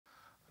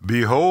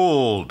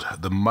Behold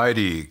the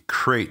mighty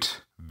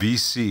crate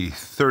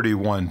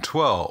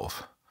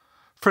VC3112. A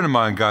friend of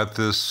mine got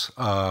this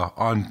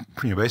on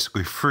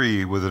basically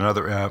free with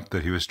another amp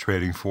that he was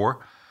trading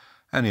for,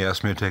 and he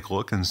asked me to take a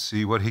look and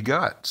see what he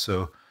got.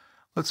 So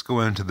let's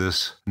go into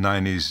this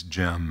 90s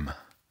gem.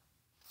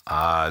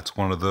 It's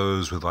one of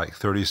those with like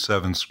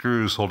 37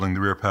 screws holding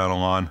the rear panel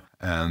on,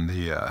 and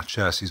the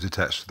chassis is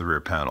attached to the rear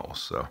panel.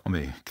 So let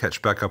me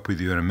catch back up with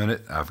you in a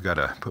minute. I've got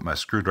to put my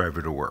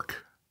screwdriver to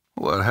work.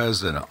 Well, it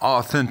has an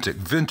authentic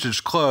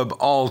vintage club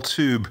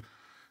all-tube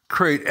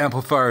crate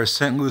amplifier,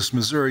 St. Louis,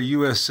 Missouri,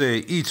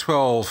 USA,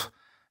 E12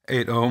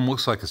 8 ohm.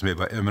 Looks like it's made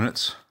by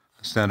Eminence.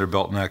 Standard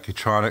belt and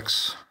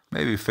Accutronics.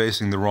 Maybe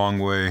facing the wrong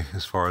way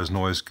as far as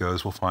noise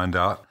goes. We'll find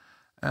out.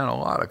 And a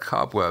lot of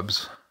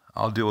cobwebs.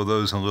 I'll deal with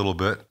those in a little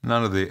bit.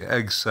 None of the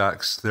egg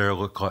sacs there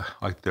look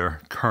like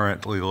they're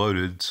currently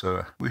loaded,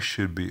 so we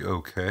should be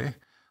okay.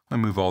 Let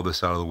me move all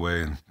this out of the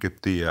way and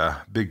get the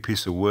big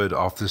piece of wood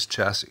off this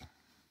chassis.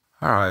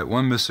 All right,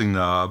 one missing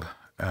knob,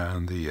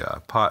 and the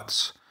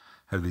pots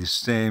have these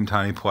same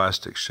tiny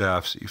plastic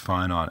shafts that you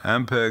find on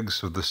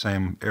Ampegs of the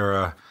same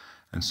era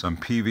and some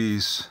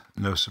PVs.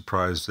 No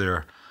surprise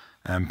there.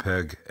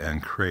 Ampeg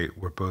and Crate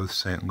were both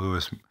St.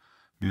 Louis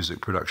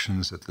music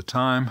productions at the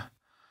time.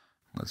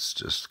 Let's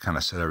just kind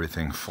of set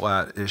everything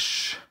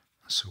flat-ish,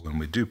 so when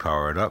we do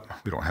power it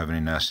up, we don't have any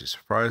nasty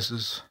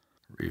surprises.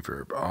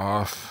 Reverb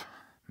off,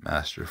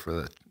 master for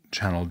the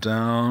channel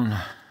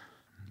down,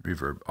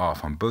 reverb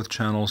off on both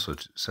channels, so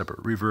it's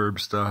separate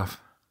reverb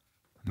stuff.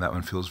 And that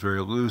one feels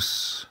very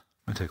loose.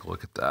 Let me take a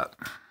look at that.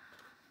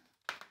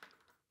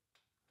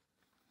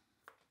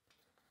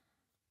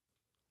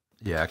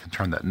 Yeah, I can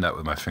turn that nut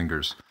with my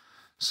fingers.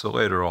 So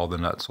later all the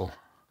nuts will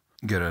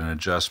get an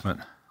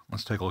adjustment.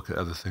 Let's take a look at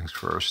other things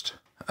first.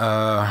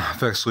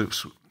 Effects loop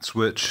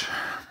switch,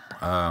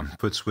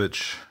 foot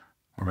switch,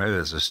 or maybe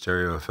it's a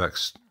stereo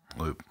effects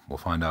loop. We'll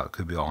find out. It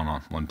could be all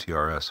on one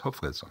TRS.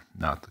 Hopefully it's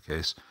not the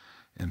case.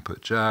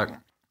 Input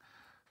jack,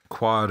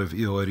 quad of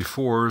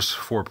EL84s,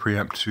 4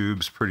 preamp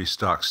tubes, pretty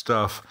stock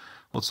stuff.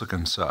 Let's look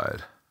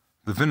inside.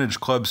 The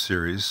vintage club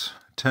series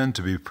tend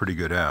to be pretty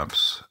good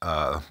amps,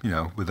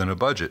 within a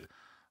budget.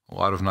 A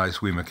lot of nice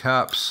WEMA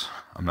caps.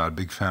 I'm not a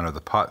big fan of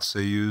the pots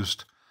they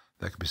used.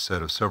 That could be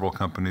said of several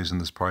companies in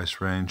this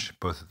price range,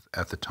 both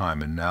at the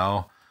time and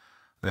now.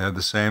 They have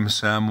the same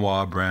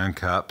Samoa brand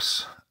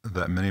caps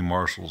that many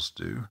Marshalls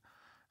do.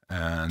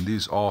 And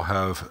these all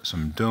have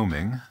some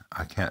doming.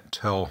 I can't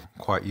tell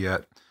quite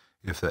yet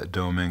if that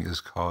doming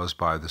is caused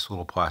by this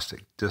little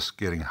plastic disc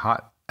getting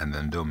hot and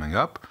then doming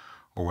up,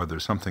 or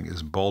whether something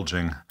is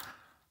bulging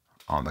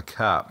on the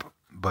cap.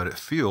 But it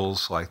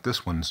feels like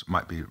this one's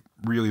might be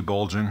really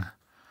bulging,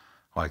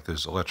 like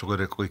there's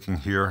electrolytic leaking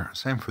here.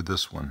 Same for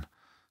this one.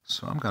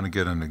 So I'm going to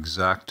get an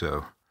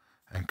X-Acto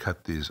and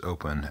cut these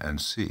open and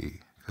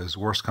see, because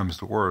worst comes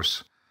to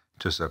worst,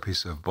 just a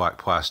piece of black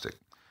plastic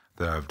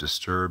that I've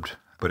disturbed.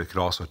 But it could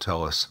also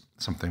tell us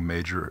something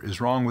major is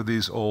wrong with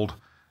these old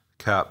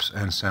caps,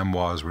 and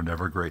Samoas were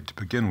never great to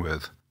begin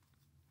with.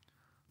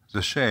 It's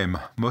a shame.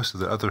 Most of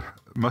the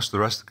rest of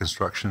the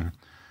construction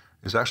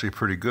is actually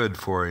pretty good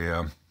for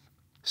a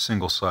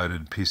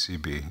single-sided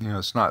PCB.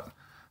 It's not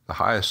the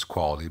highest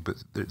quality,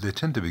 but they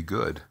tend to be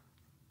good.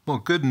 Well,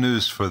 good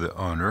news for the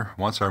owner.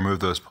 Once I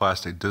removed those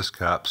plastic disc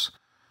caps,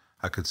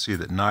 I could see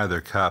that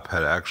neither cap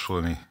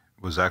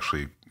was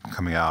actually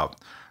coming out.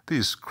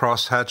 These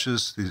cross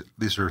hatches,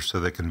 these are so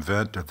they can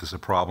vent. If there's a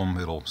problem,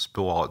 it'll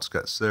spill all its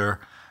guts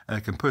there, and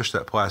it can push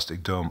that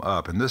plastic dome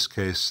up. In this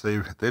case,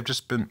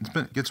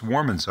 it gets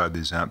warm inside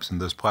these amps,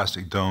 and those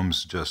plastic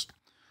domes just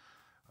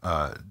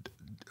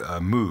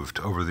moved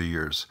over the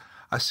years.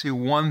 I see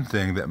one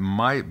thing that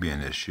might be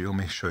an issue. Let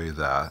me show you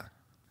that.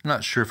 I'm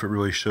not sure if it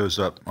really shows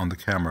up on the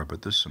camera,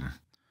 but there's some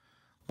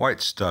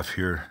white stuff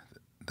here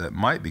that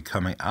might be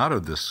coming out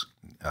of this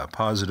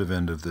positive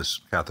end of this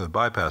cathode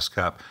bypass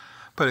cap,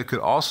 but it could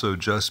also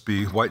just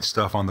be white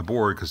stuff on the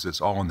board because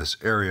it's all in this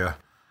area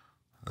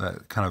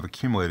that kind of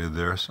accumulated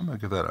there. So I'm going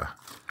to give that a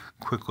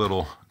quick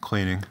little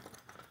cleaning.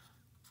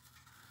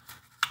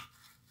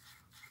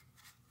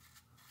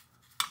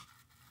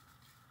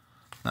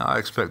 Now I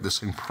expect this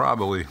thing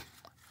probably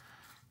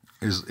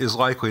is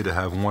likely to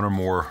have one or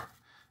more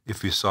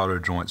iffy solder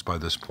joints by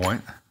this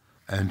point.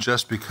 And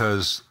just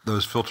because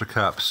those filter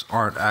caps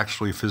aren't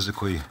actually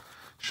physically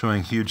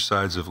showing huge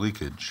sides of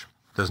leakage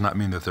does not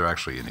mean that they're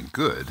actually any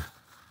good.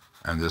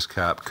 And this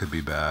cap could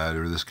be bad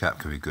or this cap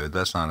could be good.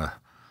 That's not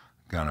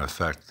going to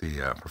affect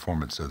the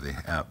performance of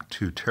the amp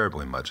too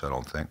terribly much, I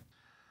don't think.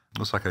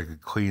 Looks like I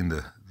could clean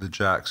the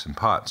jacks and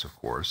pots, of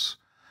course.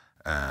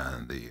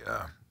 And the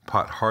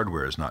pot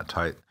hardware is not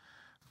tight.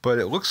 But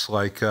it looks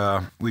like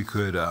we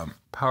could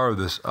power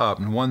this up.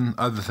 And one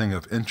other thing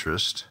of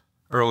interest,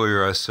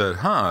 earlier I said,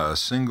 a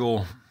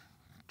single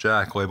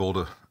jack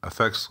labeled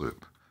effects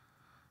loop.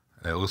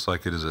 It looks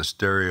like it is a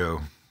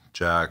stereo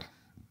jack,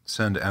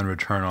 send and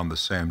return on the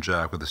same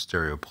jack with a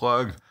stereo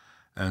plug,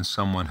 and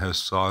someone has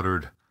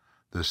soldered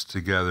this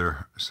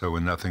together so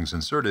when nothing's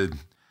inserted,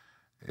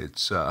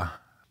 it's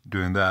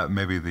doing that.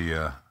 Maybe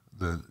the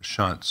the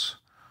shunts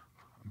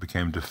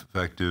became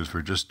defective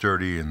or just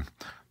dirty, and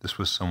this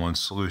was someone's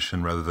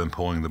solution rather than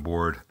pulling the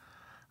board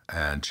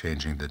and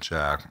changing the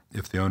jack.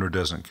 If the owner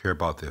doesn't care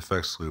about the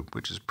effects loop,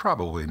 which is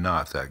probably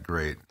not that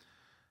great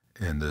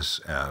in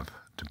this amp,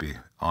 to be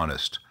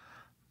honest,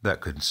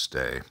 that could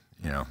stay.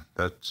 You know,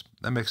 that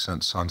makes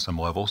sense on some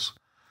levels.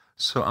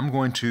 So I'm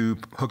going to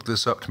hook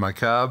this up to my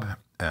cab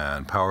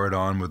and power it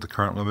on with the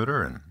current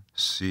limiter and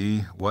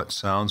see what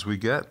sounds we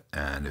get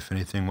and if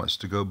anything wants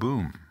to go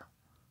boom.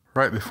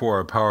 Right before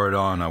I power it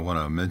on, I want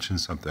to mention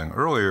something.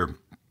 Earlier,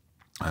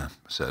 I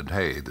said,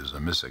 hey, there's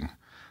a missing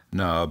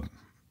knob.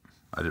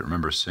 I didn't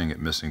remember seeing it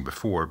missing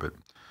before, but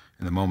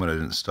in the moment I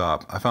didn't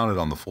stop. I found it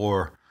on the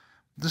floor.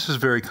 This is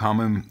very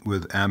common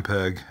with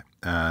Ampeg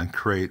and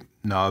Crate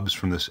knobs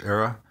from this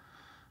era.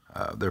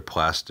 They're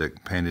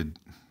plastic, painted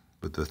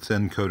with a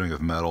thin coating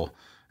of metal,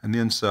 and the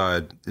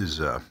inside is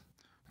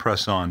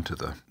press on to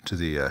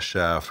the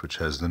shaft, which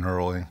has the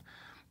knurling,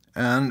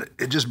 and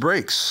it just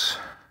breaks.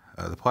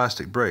 The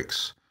plastic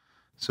breaks.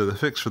 So the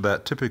fix for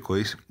that,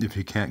 typically, if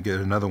you can't get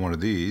another one of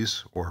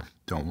these or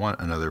don't want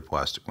another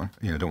plastic one,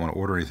 you know, don't want to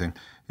order anything,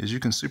 is you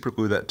can super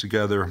glue that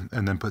together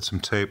and then put some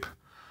tape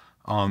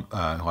on,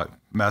 like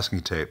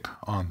masking tape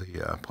on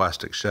the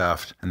plastic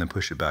shaft, and then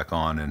push it back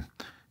on, and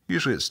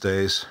usually it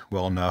stays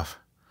well enough.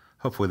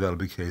 Hopefully that'll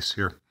be the case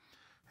here.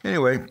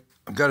 Anyway,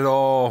 I've got it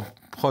all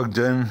plugged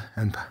in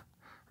and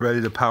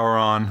ready to power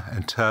on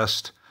and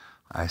test.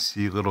 I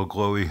see little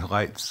glowy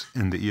lights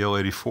in the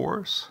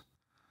EL84s.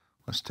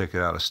 Let's take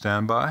it out of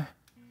standby.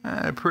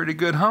 And a pretty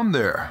good hum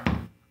there.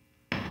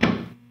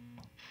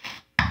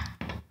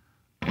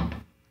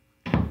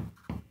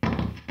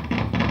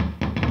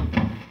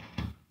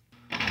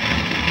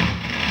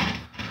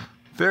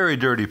 Very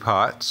dirty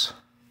pots.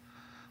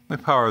 Let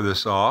me power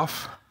this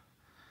off.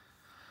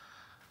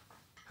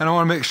 And I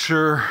want to make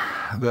sure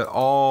that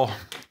all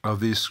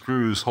of these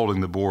screws holding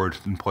the board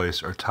in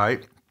place are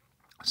tight.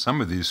 Some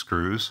of these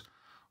screws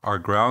are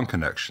ground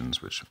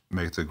connections, which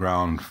make the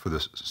ground for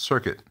the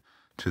circuit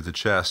to the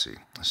chassis.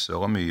 So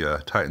let me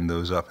tighten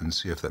those up and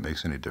see if that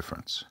makes any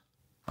difference.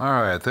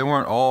 All right, they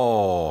weren't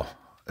all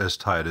as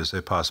tight as they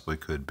possibly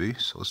could be,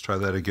 so let's try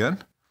that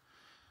again.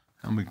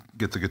 And we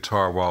get the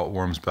guitar while it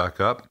warms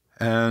back up,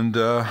 and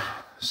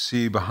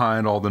see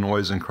behind all the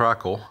noise and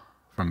crackle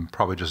from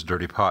probably just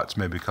dirty pots,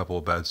 maybe a couple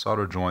of bad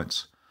solder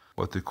joints,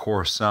 what the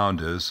core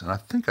sound is. And I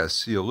think I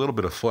see a little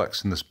bit of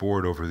flex in this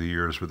board over the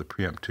years where the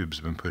preamp tubes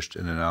have been pushed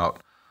in and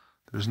out.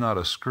 There's not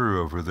a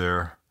screw over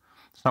there.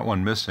 It's not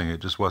one missing, it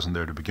just wasn't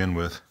there to begin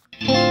with.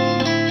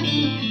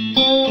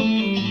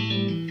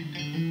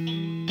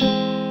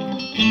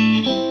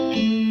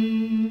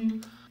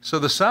 So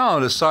the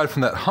sound, aside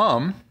from that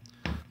hum,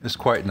 is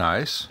quite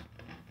nice.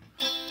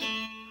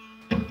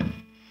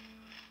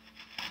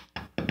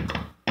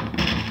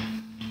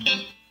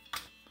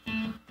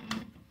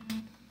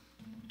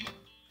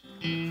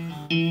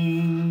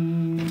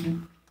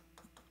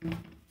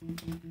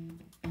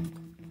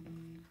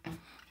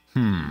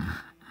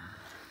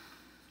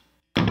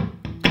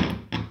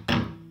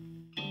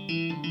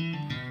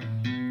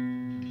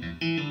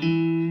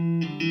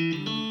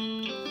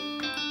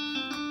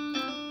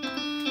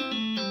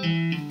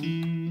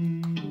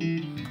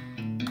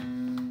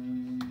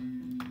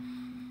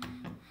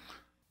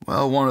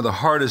 Well, one of the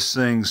hardest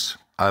things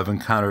I've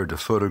encountered to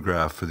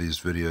photograph for these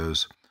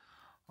videos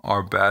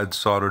are bad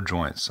solder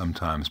joints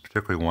sometimes,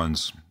 particularly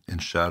ones in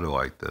shadow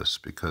like this,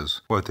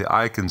 because what the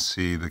eye can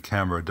see, the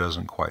camera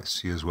doesn't quite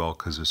see as well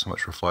because there's so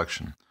much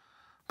reflection.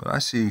 But I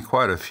see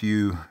quite a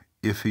few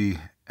iffy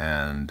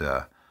and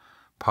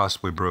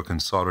possibly broken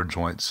solder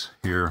joints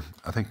here.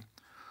 I think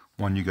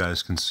one you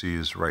guys can see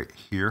is right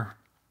here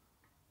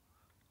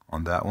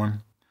on that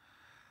one.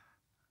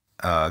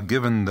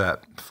 Given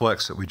that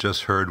flex that we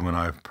just heard when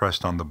I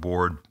pressed on the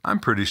board, I'm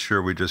pretty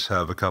sure we just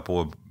have a couple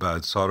of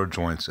bad solder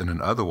joints in an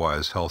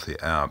otherwise healthy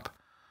amp.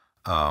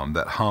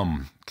 That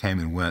hum came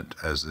and went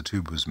as the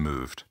tube was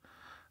moved.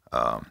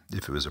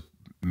 If it was a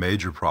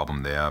major problem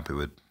in the amp, it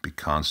would be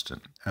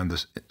constant. And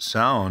the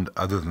sound,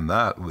 other than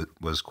that,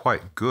 was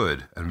quite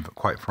good and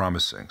quite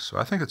promising. So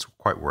I think it's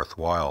quite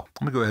worthwhile.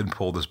 I'm going to go ahead and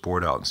pull this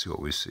board out and see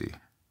what we see.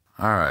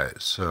 All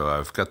right, so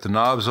I've got the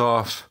knobs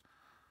off.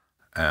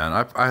 And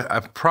I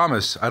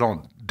promise I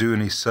don't do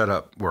any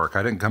setup work.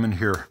 I didn't come in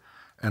here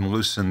and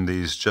loosen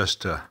these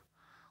just to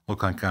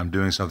look like I'm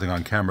doing something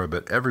on camera,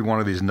 but every one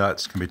of these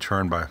nuts can be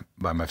turned by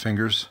my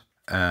fingers,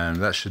 and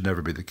that should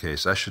never be the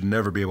case. I should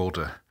never be able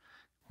to,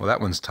 well, that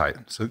one's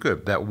tight, so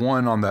good. That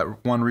one on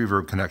that one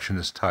reverb connection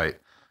is tight.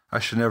 I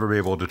should never be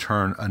able to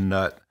turn a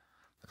nut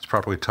that's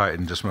properly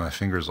tightened just with my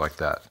fingers like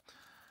that.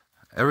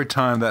 Every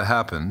time that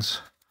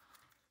happens,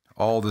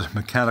 all the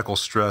mechanical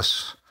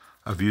stress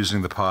of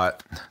using the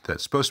pot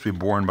that's supposed to be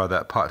borne by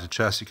that pot to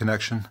chassis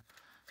connection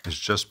is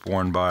just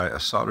borne by a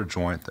solder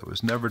joint that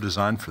was never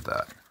designed for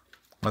that.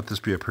 Let this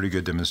be a pretty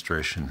good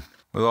demonstration.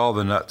 With all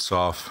the nuts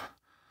off,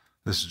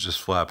 this is just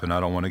flapping. I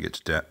don't want to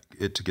get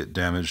it to get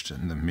damaged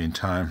in the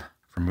meantime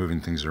from moving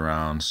things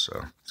around,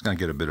 so it's going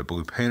to get a bit of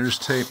blue painter's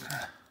tape.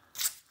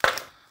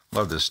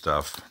 Love this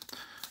stuff.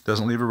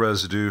 Doesn't leave a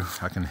residue.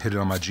 I can hit it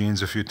on my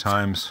jeans a few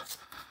times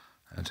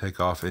and take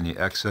off any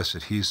excess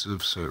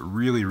adhesive, so it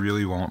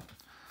really won't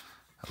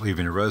leave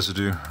any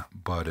residue,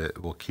 but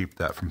it will keep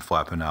that from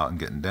flapping out and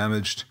getting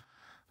damaged.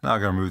 Now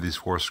I'm going to remove these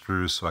 4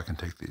 screws so I can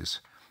take these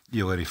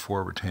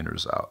EL84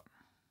 retainers out.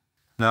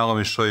 Now let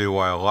me show you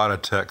why a lot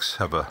of techs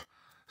have a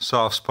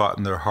soft spot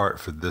in their heart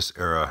for this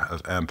era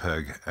of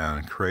Ampeg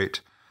and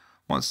crate.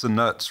 Once the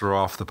nuts are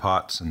off the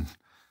pots and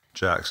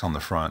jacks on the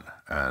front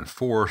and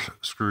 4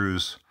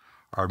 screws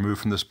are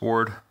removed from this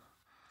board,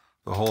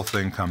 the whole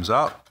thing comes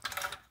out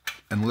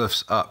and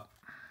lifts up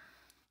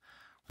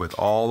with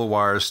all the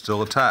wires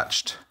still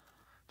attached.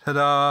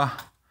 Ta-da!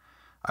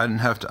 I didn't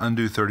have to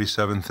undo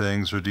 37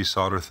 things or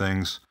desolder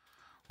things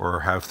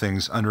or have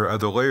things under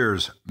other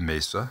layers,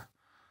 Mesa.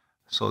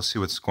 So let's see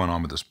what's going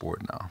on with this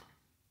board now.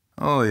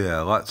 Oh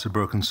yeah, lots of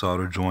broken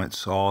solder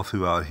joints all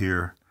throughout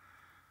here,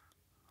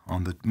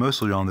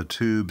 mostly on the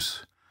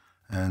tubes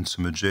and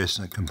some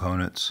adjacent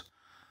components.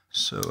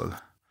 So it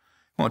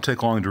won't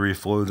take long to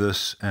reflow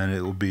this and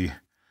it will be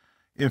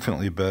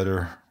infinitely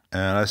better.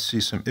 And I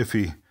see some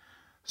iffy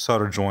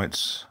solder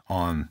joints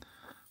on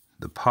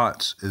the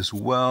pots as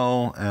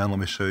well, and let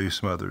me show you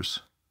some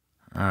others.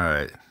 All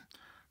right,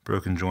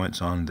 broken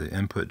joints on the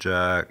input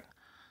jack,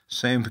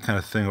 same kind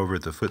of thing over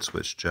at the foot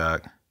switch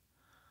jack,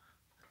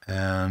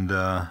 and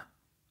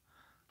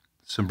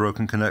some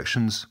broken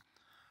connections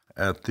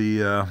at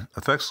the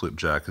effects loop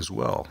jack as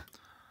well,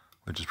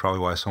 which is probably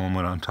why someone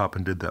went on top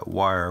and did that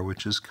wire,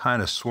 which is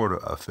kind of sort of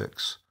a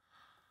fix,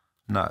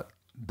 not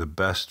the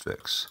best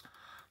fix.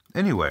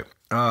 Anyway,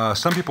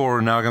 some people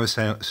are now going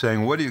to be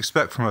saying, what do you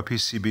expect from a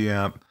PCB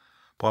amp?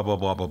 Blah, blah,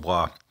 blah, blah,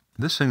 blah.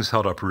 This thing's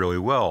held up really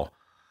well.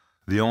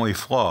 The only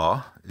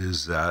flaw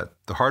is that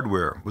the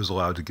hardware was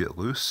allowed to get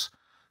loose,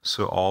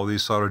 so all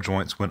these solder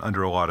joints went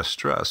under a lot of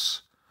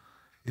stress.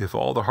 If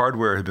all the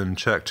hardware had been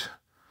checked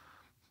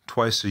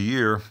twice a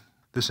year,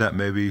 this amp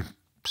may be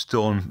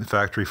still in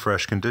factory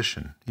fresh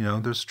condition. You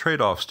know, there's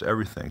trade-offs to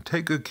everything.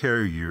 Take good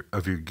care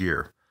of your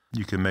gear.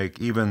 You can make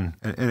even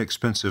an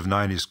inexpensive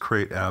 90s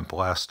crate amp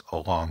last a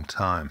long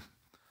time.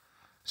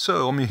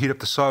 So let me heat up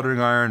the soldering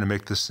iron and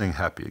make this thing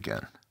happy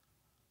again.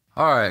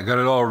 All right, got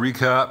it all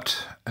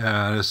recapped,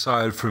 and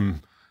aside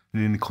from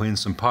needing to clean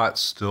some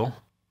pots still,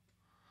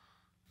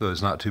 though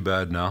it's not too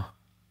bad now,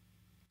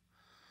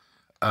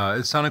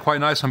 it sounded quite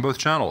nice on both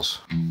channels.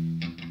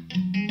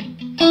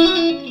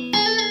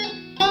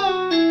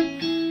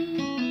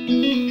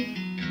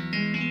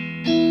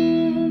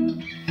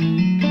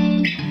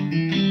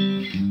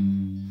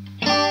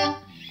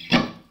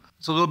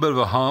 It's a little bit of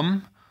a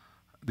hum.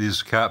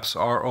 These caps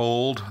are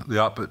old.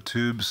 The output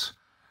tubes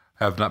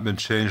have not been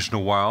changed in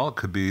a while. It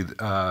could be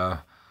the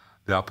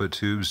output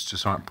tubes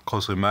just aren't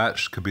closely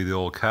matched. Could be the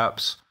old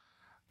caps.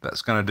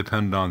 That's going to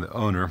depend on the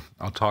owner.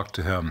 I'll talk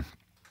to him.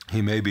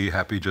 He may be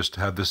happy just to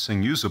have this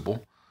thing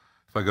usable.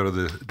 If I go to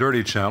the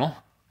dirty channel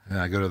and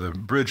I go to the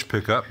bridge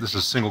pickup, this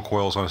is single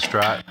coils on a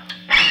Strat.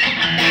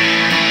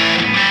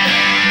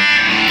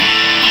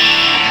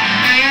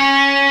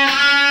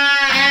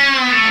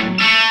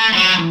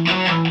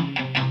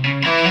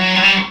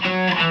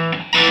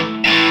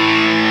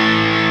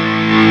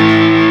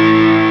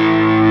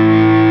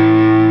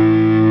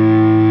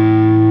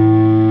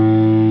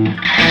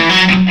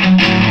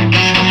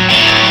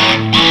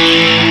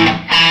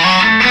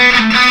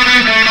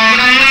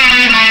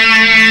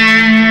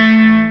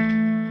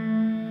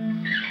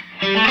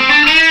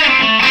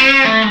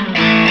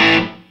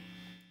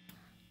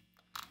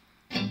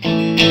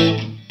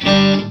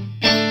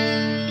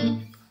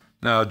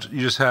 Now, you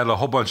just had a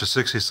whole bunch of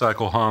 60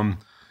 cycle hum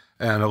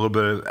and a little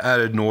bit of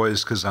added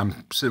noise because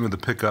I'm sitting with the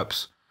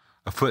pickups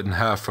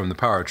 1.5 feet from the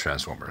power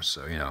transformer.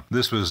 So, you know,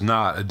 this was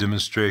not a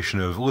demonstration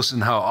of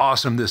listen how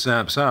awesome this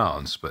amp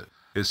sounds, but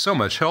it's so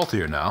much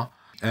healthier now.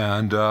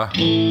 And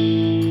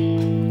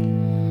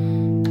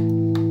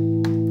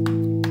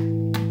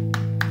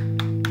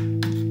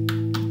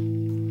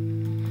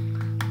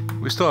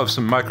we still have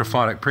some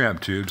microphonic preamp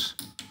tubes,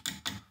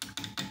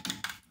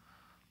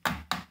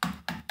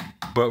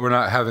 but we're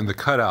not having the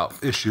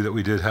cutout issue that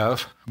we did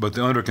have. But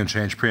the owner can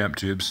change preamp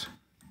tubes.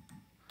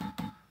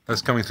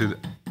 That's coming through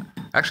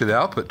actually the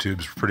output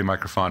tubes are pretty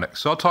microphonic.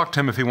 So I'll talk to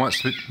him if he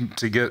wants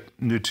to get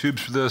new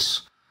tubes for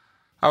this.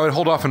 I would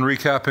hold off on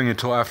recapping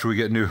until after we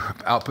get new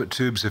output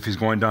tubes if he's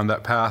going down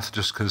that path,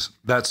 just because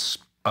that's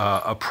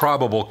a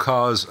probable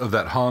cause of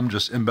that hum,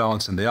 just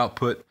imbalance in the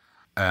output.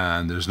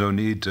 And there's no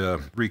need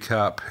to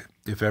recap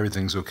if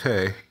everything's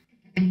okay.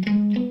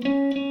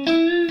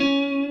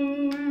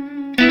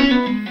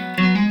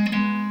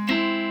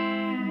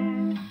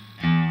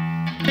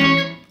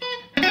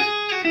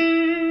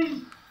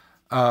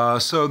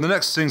 So the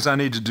next things I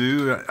need to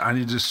do, I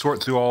need to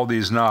sort through all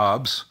these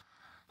knobs.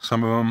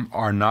 Some of them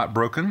are not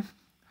broken.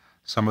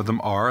 Some of them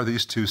are.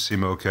 These two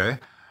seem okay.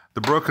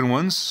 The broken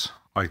ones,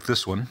 like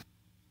this one,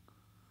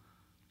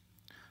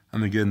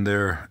 I'm going to get in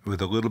there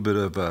with a little bit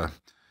of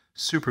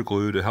super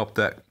glue to help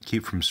that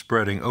keep from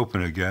spreading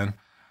open again.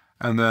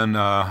 And then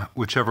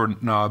whichever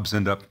knobs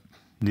end up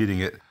needing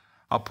it,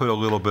 I'll put a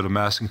little bit of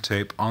masking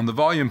tape on the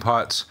volume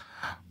pots,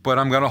 but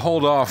I'm going to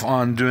hold off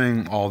on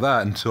doing all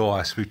that until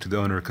I speak to the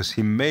owner, because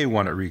he may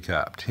want it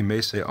recapped. He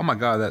may say, oh my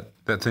God,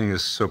 that thing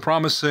is so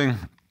promising.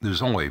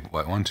 There's only,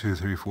 what, 1, 2,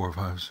 3, 4,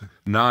 5, 6,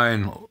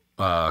 9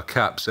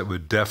 caps that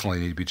would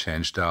definitely need to be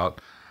changed out.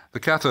 The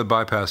cathode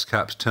bypass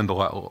caps tend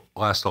to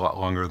last a lot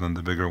longer than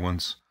the bigger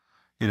ones.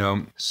 You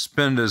know,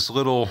 spend as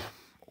little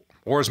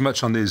or as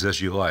much on these as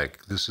you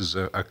like. This is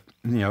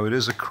it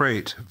is a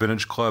Crate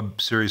Vintage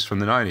Club series from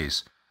the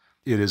 90s.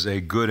 It is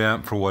a good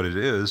amp for what it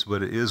is,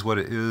 but it is what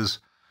it is,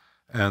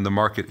 and the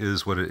market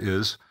is what it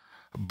is.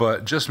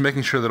 But just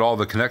making sure that all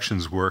the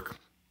connections work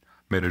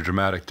made a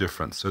dramatic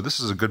difference. So this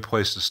is a good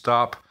place to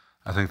stop.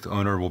 I think the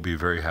owner will be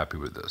very happy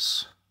with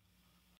this.